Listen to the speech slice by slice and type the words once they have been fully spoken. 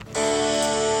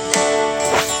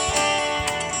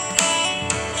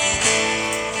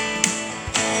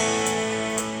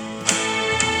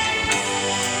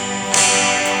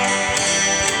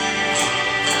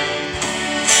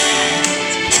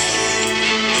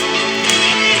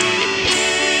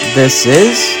This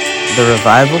is the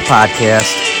Revival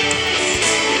Podcast.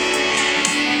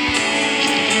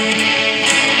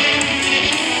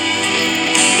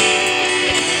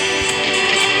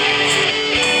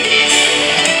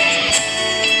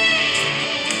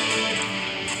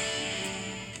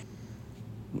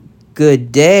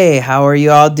 Good day. How are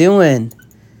you all doing?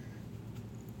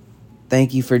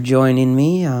 Thank you for joining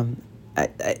me.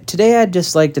 Today I'd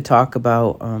just like to talk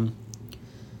about,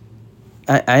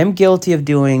 I am guilty of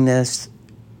doing this,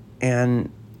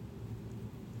 and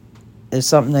it's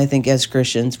something I think as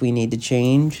Christians we need to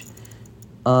change.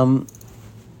 When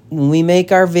we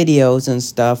make our videos and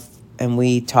stuff, and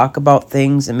we talk about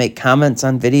things and make comments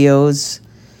on videos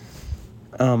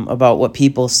about what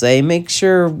people say, make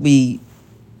sure we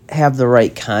have the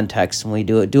right context when we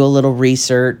do it. Do a little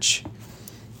research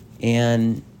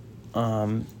and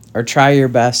or try your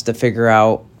best to figure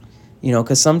out,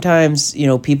 because sometimes,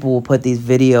 people will put these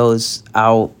videos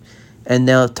out and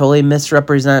they'll totally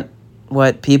misrepresent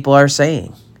what people are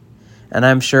saying. And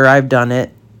I'm sure I've done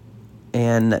it,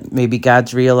 and maybe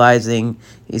God's realizing,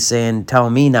 he's saying,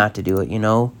 telling me not to do it,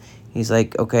 He's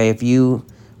like, okay, if you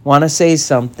want to say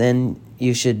something,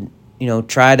 you should,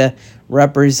 try to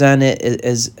represent it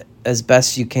as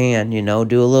best you can, do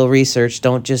a little research.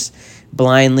 Don't just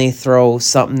blindly throw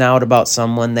something out about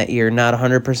someone that you're not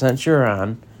 100% sure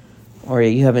on, or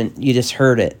you just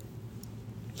heard it.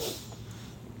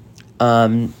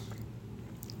 I'm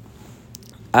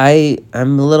a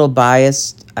little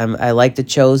biased. I like The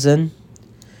Chosen.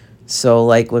 So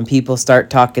like when people start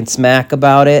talking smack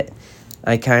about it,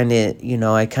 I kind of get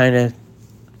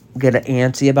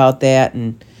antsy about that.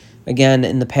 And again,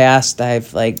 in the past,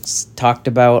 I've talked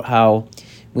about how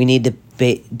we need to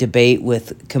debate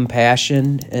with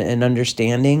compassion and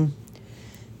understanding.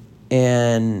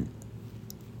 And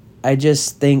I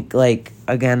just think,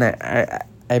 again,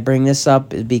 I bring this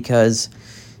up because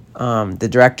the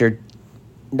director,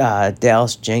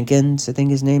 Dallas Jenkins, I think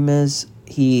his name is,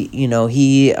 he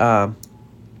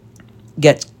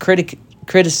gets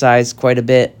criticized quite a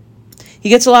bit. He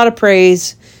gets a lot of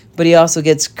praise, but he also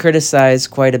gets criticized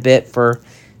quite a bit for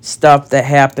stuff that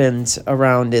happens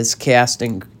around his cast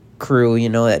and crew,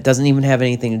 that doesn't even have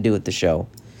anything to do with the show.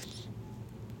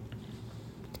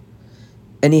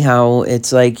 Anyhow,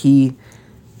 it's like he,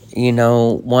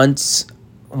 once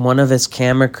one of his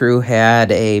camera crew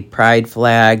had a pride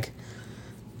flag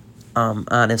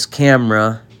on his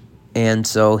camera, and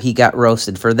so he got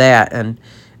roasted for that. And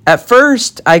at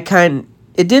first, it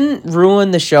didn't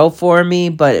ruin the show for me,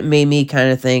 but it made me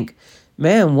kind of think,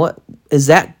 man, what is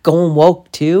that going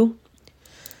woke too?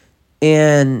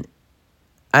 And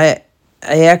I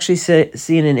actually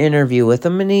seen an interview with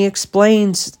him, and he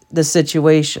explains the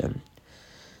situation.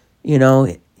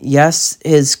 Yes,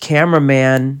 his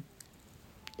cameraman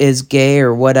is gay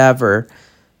or whatever,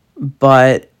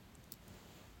 but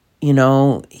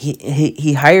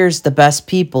he hires the best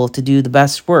people to do the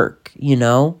best work,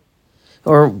 who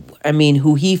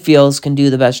he feels can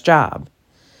do the best job.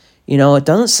 It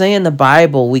doesn't say in the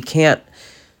Bible we can't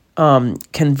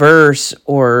converse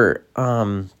or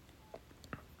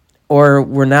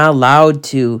we're not allowed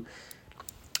to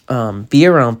be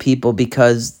around people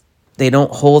because they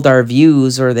don't hold our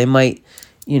views, or they might,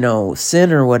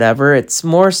 sin or whatever. It's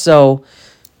more so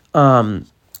you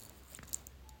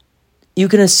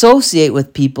can associate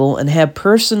with people and have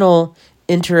personal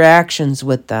interactions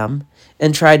with them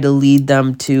and try to lead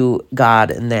them to God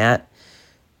in that.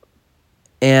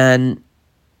 And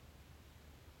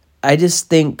I just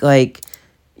think,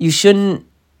 you shouldn't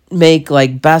make,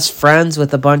 best friends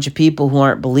with a bunch of people who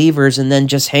aren't believers and then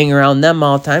just hang around them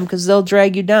all the time, because they'll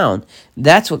drag you down.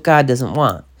 That's what God doesn't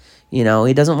want. He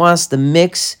doesn't want us to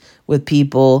mix with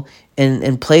people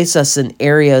and place us in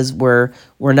areas where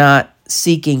we're not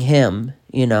seeking Him,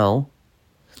 you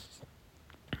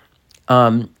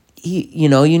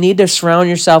need to surround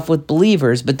yourself with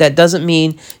believers, but that doesn't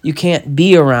mean you can't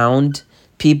be around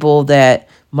people that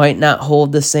might not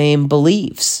hold the same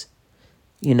beliefs,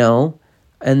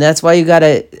 and that's why you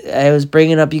gotta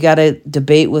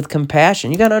debate with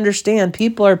compassion. You gotta understand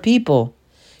people are people.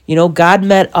 God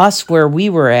met us where we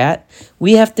were at.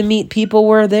 We have to meet people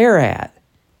where they're at.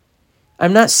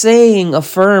 I'm not saying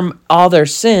affirm all their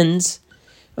sins.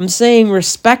 I'm saying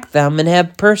respect them and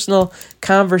have personal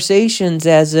conversations,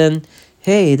 as in,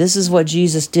 hey, this is what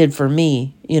Jesus did for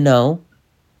me,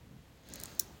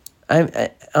 I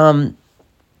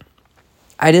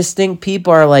just think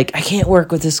people are like, I can't work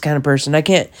with this kind of person. I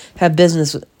can't have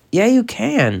business with... Yeah, you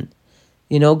can.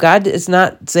 God is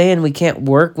not saying we can't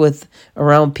work with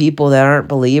around people that aren't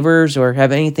believers or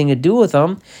have anything to do with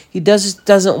them. He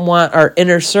doesn't want our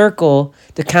inner circle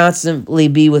to constantly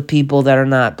be with people that are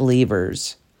not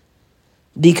believers,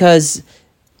 because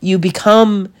you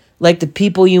become like the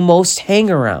people you most hang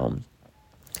around.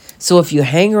 So if you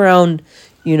hang around,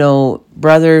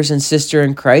 brothers and sister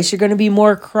in Christ, you're going to be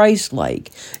more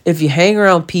Christ-like. If you hang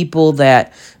around people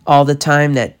that all the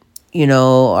time that,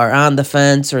 are on the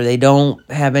fence or they don't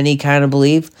have any kind of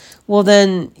belief, well,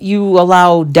 then you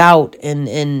allow doubt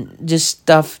and just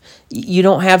stuff. You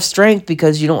don't have strength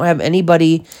because you don't have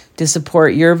anybody to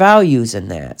support your values in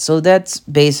that. So that's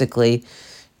basically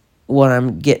what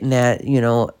I'm getting at.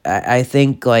 I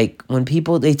think like when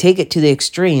people, they take it to the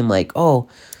extreme, like, oh,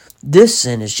 this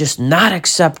sin is just not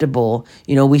acceptable.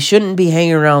 We shouldn't be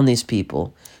hanging around these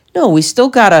people. No, we still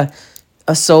got to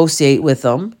associate with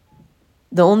them.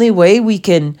 The only way we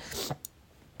can,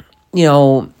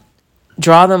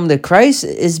 draw them to Christ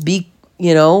is be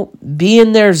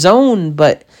in their zone.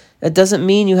 But that doesn't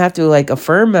mean you have to like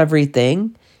affirm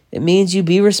everything. It means you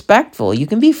be respectful. You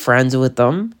can be friends with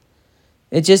them.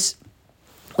 It just,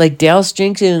 like Dale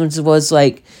Jenkins was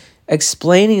like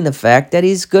explaining the fact that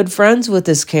he's good friends with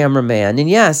this cameraman. And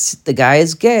yes, the guy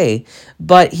is gay,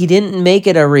 but he didn't make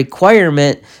it a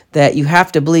requirement that you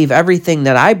have to believe everything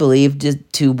that I believe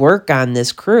to work on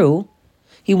this crew.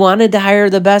 He wanted to hire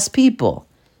the best people,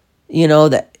 he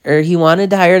wanted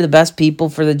to hire the best people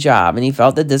for the job. And he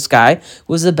felt that this guy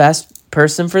was the best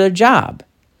person for the job.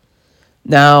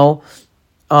 Now,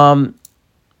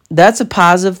 that's a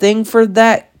positive thing for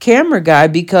that camera guy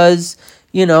because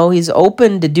he's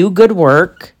open to do good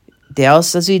work. Dale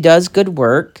says he does good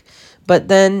work. But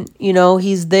then,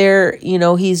 he's there,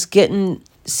 he's getting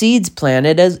seeds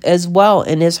planted as well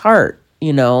in his heart,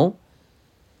 Now,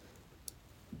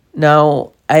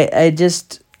 I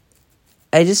just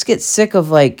get sick of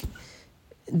like,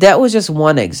 that was just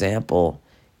one example.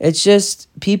 It's just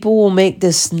people will make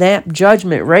this snap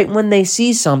judgment right when they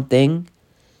see something.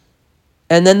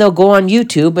 And then they'll go on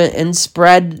YouTube and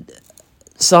spread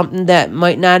something that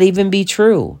might not even be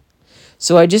true.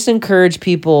 So I just encourage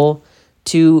people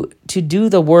to do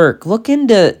the work. Look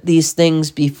into these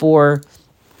things before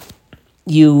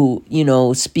you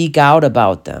speak out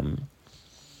about them.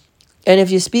 And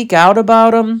if you speak out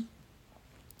about them,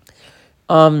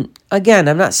 again,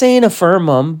 I'm not saying affirm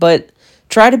them, but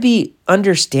try to be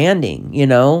understanding,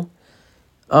 The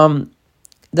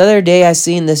other day I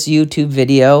seen this YouTube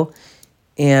video,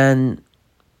 and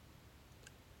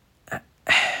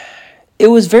it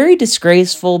was very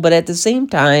disgraceful, but at the same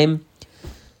time,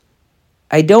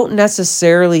 I don't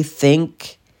necessarily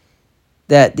think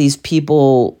that these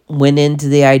people went into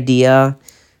the idea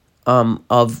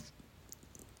of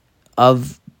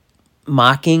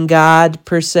mocking God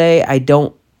per se. I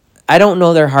don't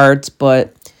know their hearts,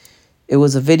 but it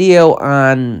was a video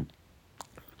on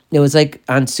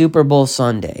Super Bowl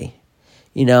Sunday,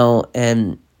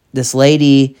 and this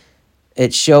lady,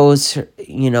 it shows,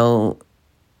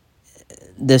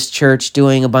 this church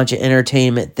doing a bunch of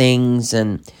entertainment things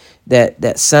and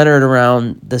that centered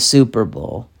around the Super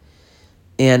Bowl.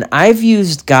 And I've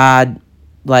used God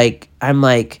like I'm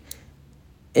like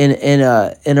in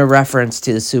a reference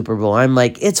to the Super Bowl. I'm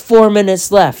like, it's 4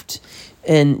 minutes left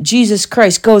and Jesus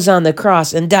Christ goes on the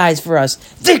cross and dies for us.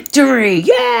 Victory!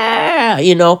 Yeah!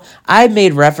 I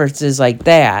made references like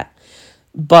that.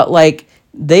 But like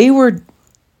they were,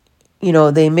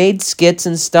 they made skits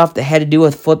and stuff that had to do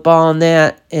with football and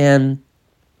that. And,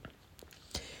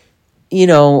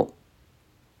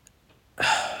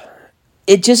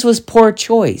 it just was poor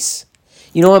choice.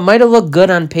 It might have looked good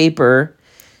on paper.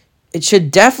 It should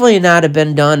definitely not have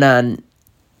been done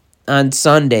on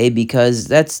Sunday because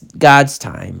that's God's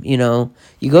time. You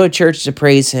go to church to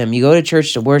praise him. You go to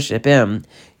church to worship him.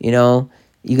 You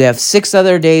have 6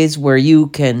 other days where you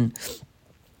can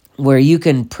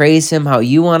praise him how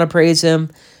you want to praise him.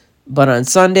 But on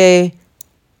Sunday,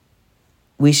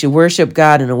 we should worship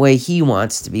God in a way he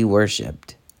wants to be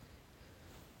worshiped.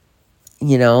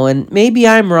 And maybe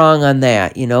I'm wrong on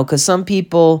that, because some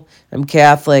people, I'm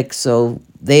Catholic, so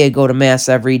they go to Mass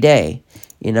every day,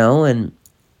 and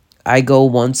I go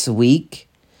once a week.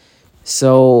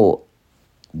 So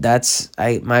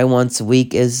my once a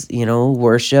week is,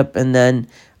 worship. And then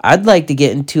I'd like to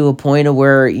get into a point of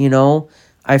where,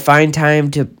 I find time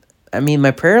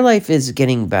my prayer life is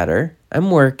getting better.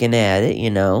 I'm working at it,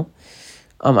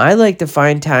 I like to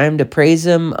find time to praise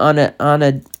him on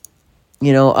a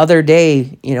other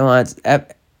day,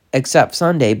 except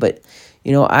Sunday. But,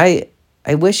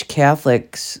 I wish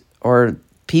Catholics or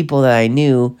people that I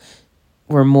knew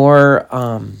were more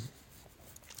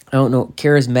I don't know,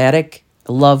 charismatic.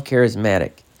 I love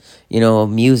charismatic,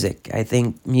 music. I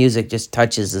think music just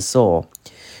touches the soul.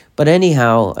 But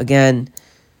anyhow, again,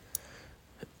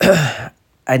 I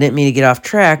didn't mean to get off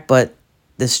track, but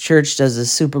this church does a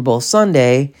Super Bowl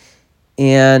Sunday,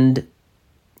 and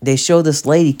they show this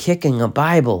lady kicking a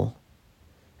Bible.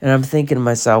 And I'm thinking to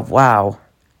myself, wow,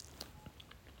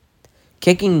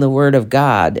 kicking the Word of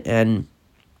God, and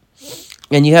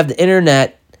you have the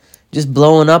internet just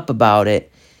blowing up about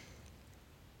it.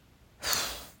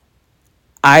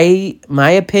 My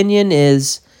opinion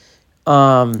is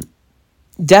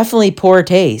definitely poor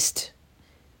taste.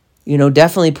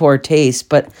 Definitely poor taste,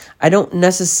 but I don't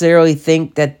necessarily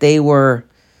think that they were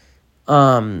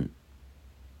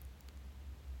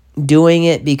doing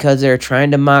it because they're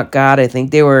trying to mock God. I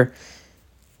think they were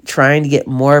trying to get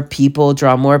more people,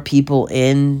 draw more people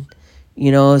in,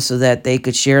 so that they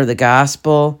could share the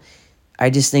gospel. I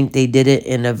just think they did it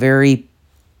in a very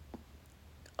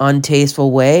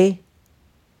untasteful way.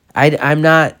 I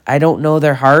don't know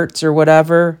their hearts or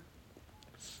whatever,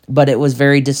 but it was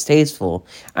very distasteful.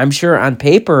 I'm sure on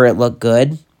paper it looked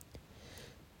good,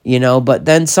 but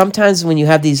then sometimes when you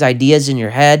have these ideas in your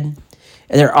head,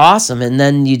 and they're awesome, and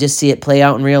then you just see it play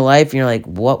out in real life, and you're like,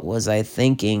 what was I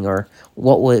thinking, or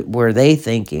what were they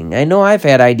thinking? I know I've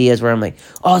had ideas where I'm like,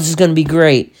 oh, this is going to be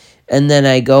great, and then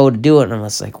I go to do it, and I'm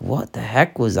just like, what the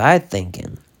heck was I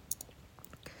thinking?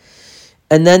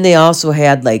 And then they also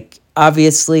had,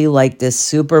 obviously, this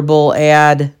Super Bowl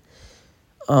ad.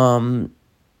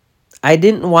 I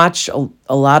didn't watch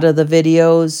a lot of the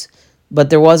videos, but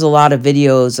there was a lot of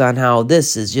videos on how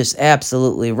this is just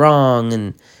absolutely wrong,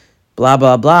 and blah,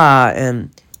 blah, blah, and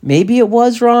maybe it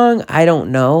was wrong. I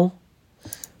don't know.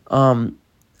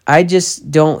 I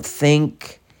just don't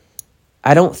think...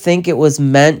 I don't think it was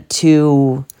meant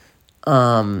to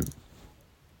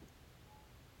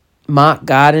mock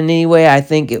God in any way. I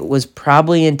think it was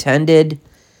probably intended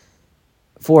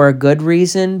for a good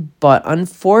reason, but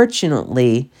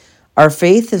unfortunately, our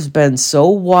faith has been so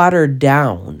watered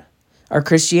down. Our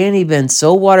Christianity has been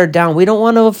so watered down. We don't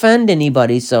want to offend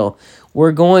anybody, so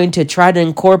we're going to try to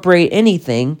incorporate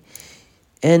anything,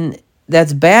 and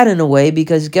that's bad in a way,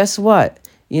 because guess what?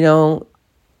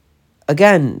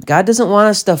 Again, God doesn't want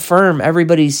us to affirm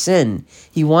everybody's sin.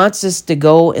 He wants us to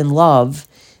go in love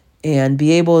and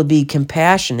be able to be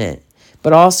compassionate,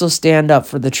 but also stand up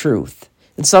for the truth.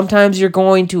 And sometimes you're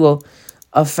going to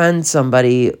offend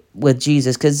somebody with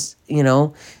Jesus, because,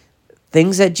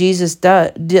 things that Jesus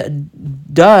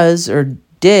does or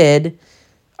did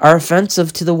are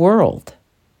offensive to the world.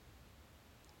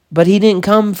 But he didn't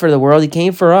come for the world. He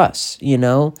came for us,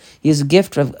 He's a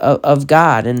gift of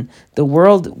God. And the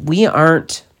world, we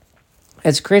aren't,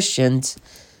 as Christians,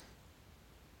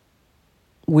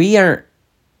 we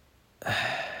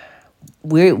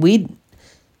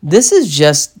this is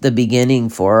just the beginning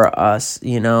for us,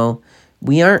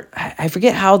 We aren't, I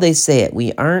forget how they say it.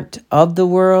 We aren't of the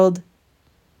world.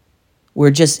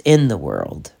 We're just in the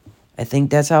world. I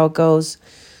think that's how it goes.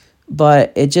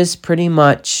 But it just pretty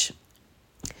much...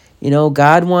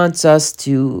 God wants us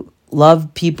to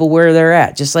love people where they're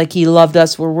at, just like he loved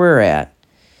us where we're at.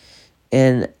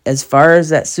 And as far as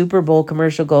that Super Bowl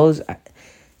commercial goes,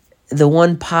 the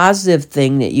one positive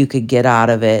thing that you could get out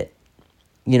of it,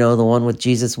 the one with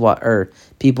Jesus or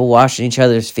people washing each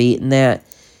other's feet and that,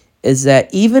 is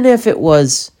that even if it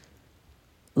was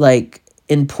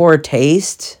in poor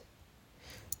taste,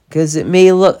 because it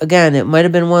may look, again, it might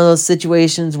have been one of those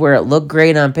situations where it looked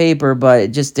great on paper, but it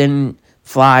just didn't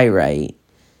fly right.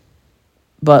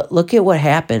 But look at what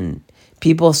happened.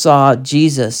 People saw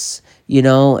Jesus,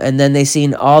 and then they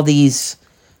seen all these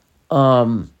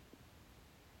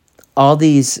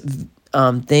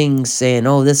things saying,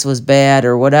 oh, this was bad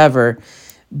or whatever.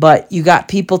 But you got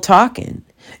people talking.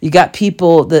 You got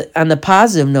people that, on the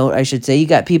positive note, I should say, you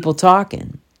got people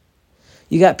talking.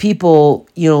 You got people,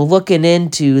 looking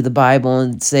into the Bible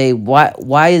and say,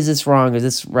 why is this wrong or is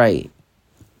this right?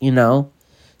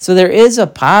 So there is a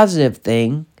positive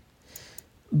thing,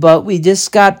 but we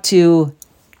just got to,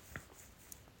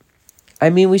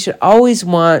 we should always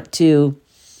want to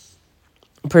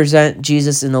present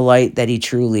Jesus in the light that he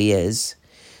truly is.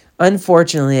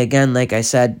 Unfortunately, again, like I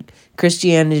said,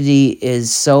 Christianity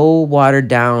is so watered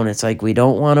down. It's like we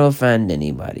don't want to offend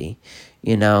anybody,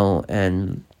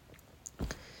 and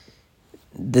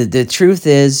the truth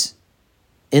is,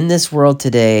 in this world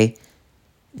today,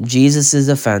 Jesus is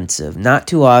offensive, not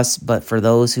to us, but for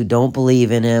those who don't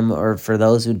believe in him or for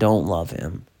those who don't love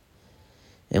him.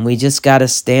 And we just got to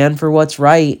stand for what's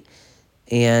right.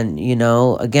 And,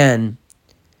 again,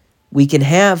 we can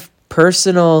have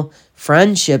personal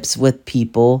friendships with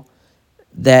people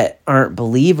that aren't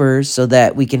believers so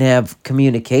that we can have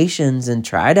communications and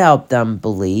try to help them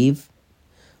believe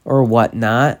or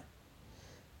whatnot.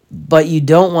 But you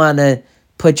don't want to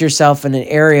put yourself in an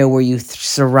area where you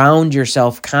surround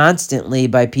yourself constantly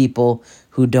by people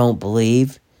who don't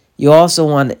believe. You also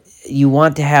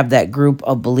want to have that group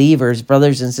of believers,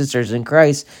 brothers and sisters in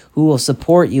Christ, who will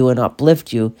support you and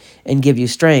uplift you and give you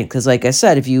strength. Because like I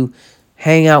said, if you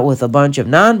hang out with a bunch of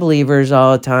non-believers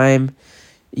all the time,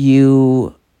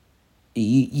 you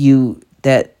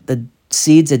that the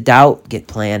seeds of doubt get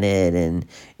planted, and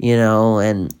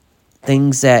and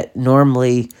things that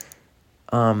normally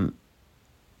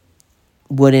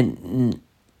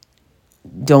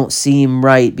don't seem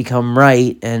right become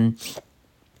right. And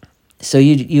so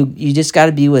you just got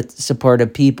to be with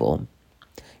supportive people.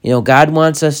 God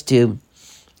wants us to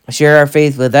share our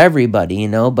faith with everybody,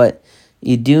 but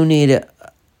you do need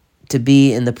to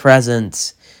be in the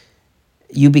presence.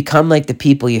 You become like the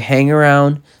people you hang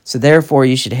around, so therefore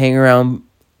you should hang around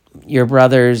your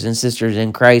brothers and sisters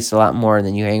in Christ a lot more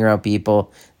than you hang around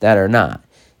people that are not.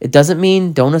 It doesn't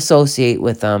mean don't associate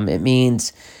with them. It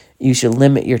means you should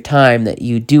limit your time that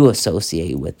you do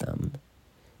associate with them.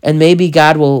 And maybe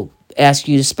God will ask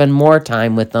you to spend more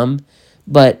time with them,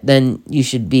 but then you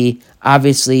should be,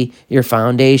 obviously, your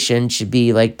foundation should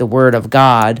be like the Word of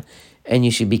God, and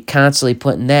you should be constantly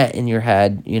putting that in your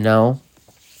head,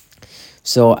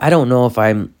 So I don't know if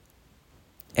I'm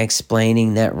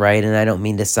explaining that right, and I don't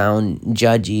mean to sound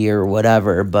judgy or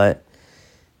whatever, but,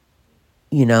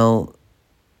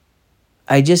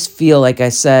 I just feel, like I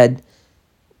said,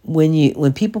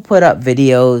 when people put up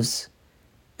videos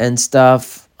and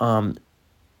stuff,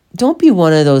 don't be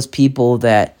one of those people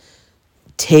that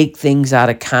take things out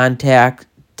of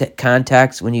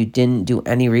context when you didn't do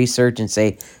any research and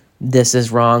say, this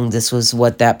is wrong, this was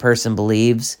what that person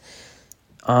believes.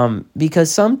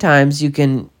 Because sometimes you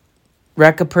can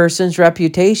wreck a person's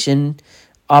reputation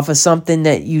off of something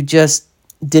that you just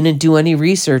didn't do any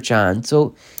research on.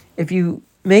 So if you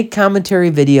make commentary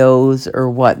videos or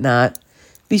whatnot,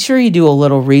 be sure you do a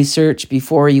little research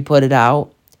before you put it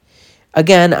out.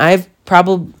 Again, I've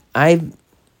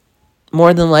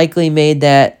more than likely made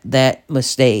that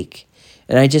mistake.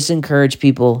 And I just encourage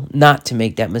people not to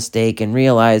make that mistake and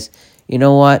realize, you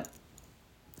know what?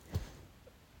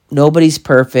 Nobody's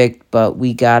perfect, but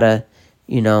we gotta,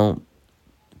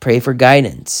 pray for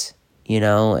guidance,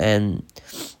 and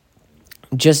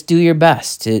just do your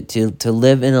best to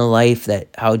live in a life that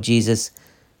how Jesus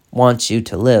wants you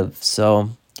to live. So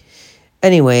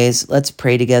anyways, let's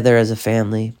pray together as a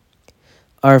family.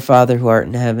 Our Father who art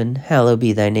in heaven, hallowed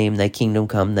be thy name, thy kingdom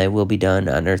come, thy will be done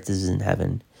on earth as in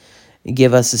heaven.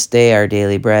 Give us this day our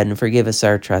daily bread, and forgive us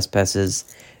our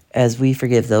trespasses, as we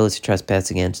forgive those who trespass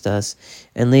against us.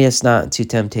 And lead us not into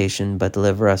temptation, but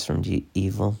deliver us from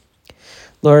evil.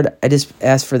 Lord, I just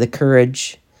ask for the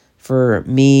courage for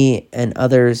me and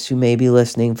others who may be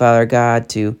listening, Father God,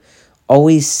 to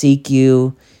always seek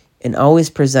you and always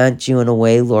present you in a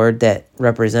way, Lord, that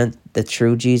represent the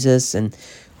true Jesus. And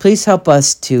please help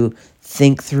us to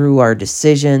think through our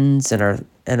decisions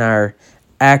and our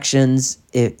actions,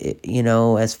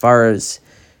 as far as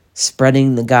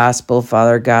spreading the gospel,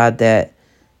 Father God, that,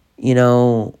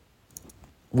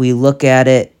 we look at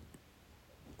it,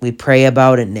 we pray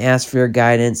about it and ask for your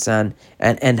guidance on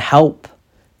and help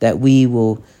that we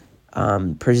will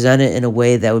present it in a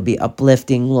way that would be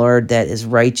uplifting, Lord, that is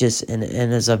righteous and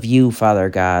is of you, Father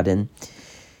God.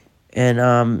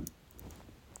 And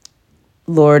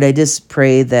Lord, I just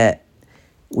pray that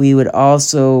we would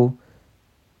also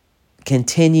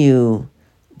continue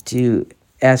to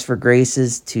ask for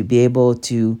graces to be able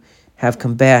to have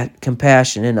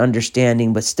compassion and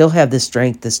understanding, but still have the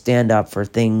strength to stand up for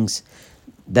things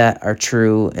that are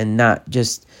true and not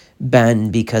just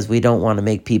bend because we don't want to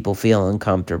make people feel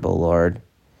uncomfortable, Lord.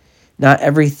 Not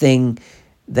everything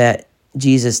that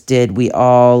Jesus did we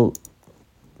all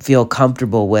feel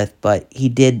comfortable with, but he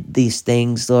did these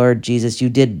things, Lord Jesus. You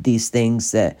did these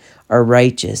things that are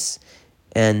righteous,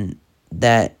 and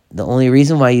that the only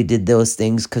reason why you did those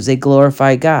things because they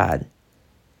glorify God,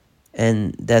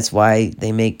 and that's why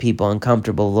they make people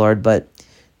uncomfortable, Lord. But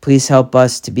please help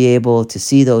us to be able to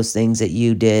see those things that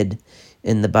you did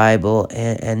in the Bible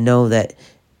and know that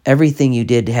everything you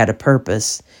did had a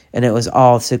purpose, and it was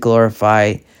all to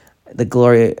glorify the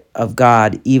glory of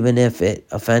God, even if it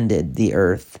offended the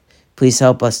earth. Please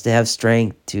help us to have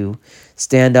strength to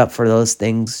stand up for those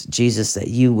things, Jesus, that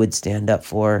you would stand up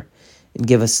for, and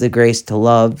give us the grace to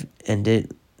love and to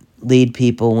lead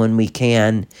people when we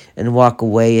can and walk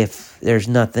away if there's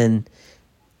nothing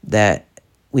that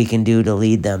we can do to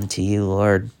lead them to you,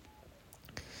 Lord.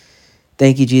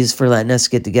 Thank you, Jesus, for letting us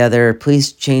get together.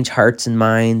 Please change hearts and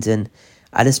minds. And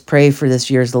I just pray for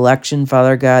this year's election,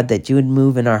 Father God, that you would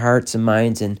move in our hearts and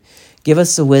minds and give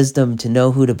us the wisdom to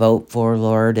know who to vote for,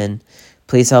 Lord. And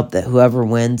please help that whoever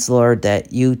wins, Lord,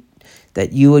 that you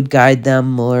would guide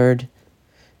them, Lord,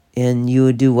 and you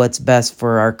would do what's best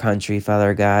for our country,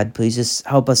 Father God. Please just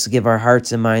help us to give our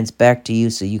hearts and minds back to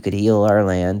you so you could heal our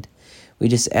land. We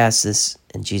just ask this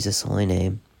in Jesus' holy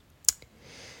name.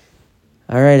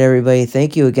 All right, everybody.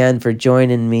 Thank you again for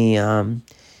joining me. I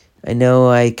know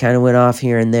I kind of went off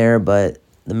here and there, but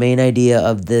the main idea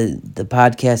of the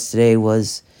podcast today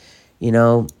was,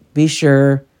 be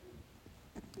sure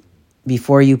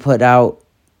before you put out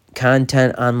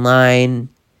content online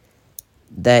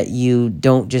that you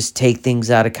don't just take things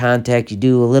out of context. You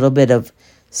do a little bit of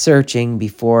searching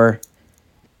before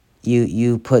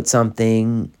you put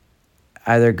something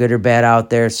either good or bad out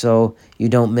there so you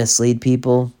don't mislead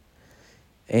people.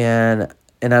 And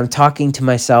I'm talking to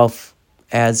myself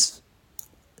as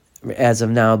of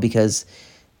now, because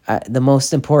the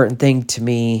most important thing to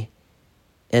me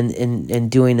in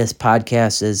doing this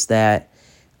podcast is that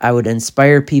I would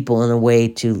inspire people in a way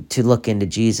to look into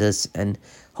Jesus. And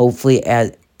hopefully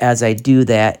as I do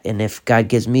that, and if God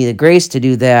gives me the grace to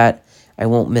do that, I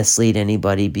won't mislead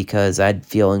anybody, because I'd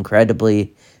feel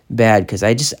incredibly bad, because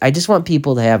I just want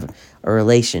people to have a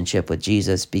relationship with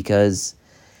Jesus, because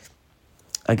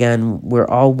again, we're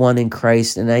all one in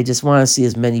Christ, and I just want to see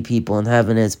as many people in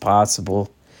heaven as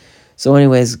possible. So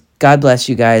anyways, God bless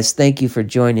you guys. Thank you for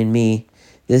joining me.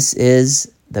 This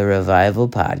is the Revival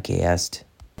Podcast.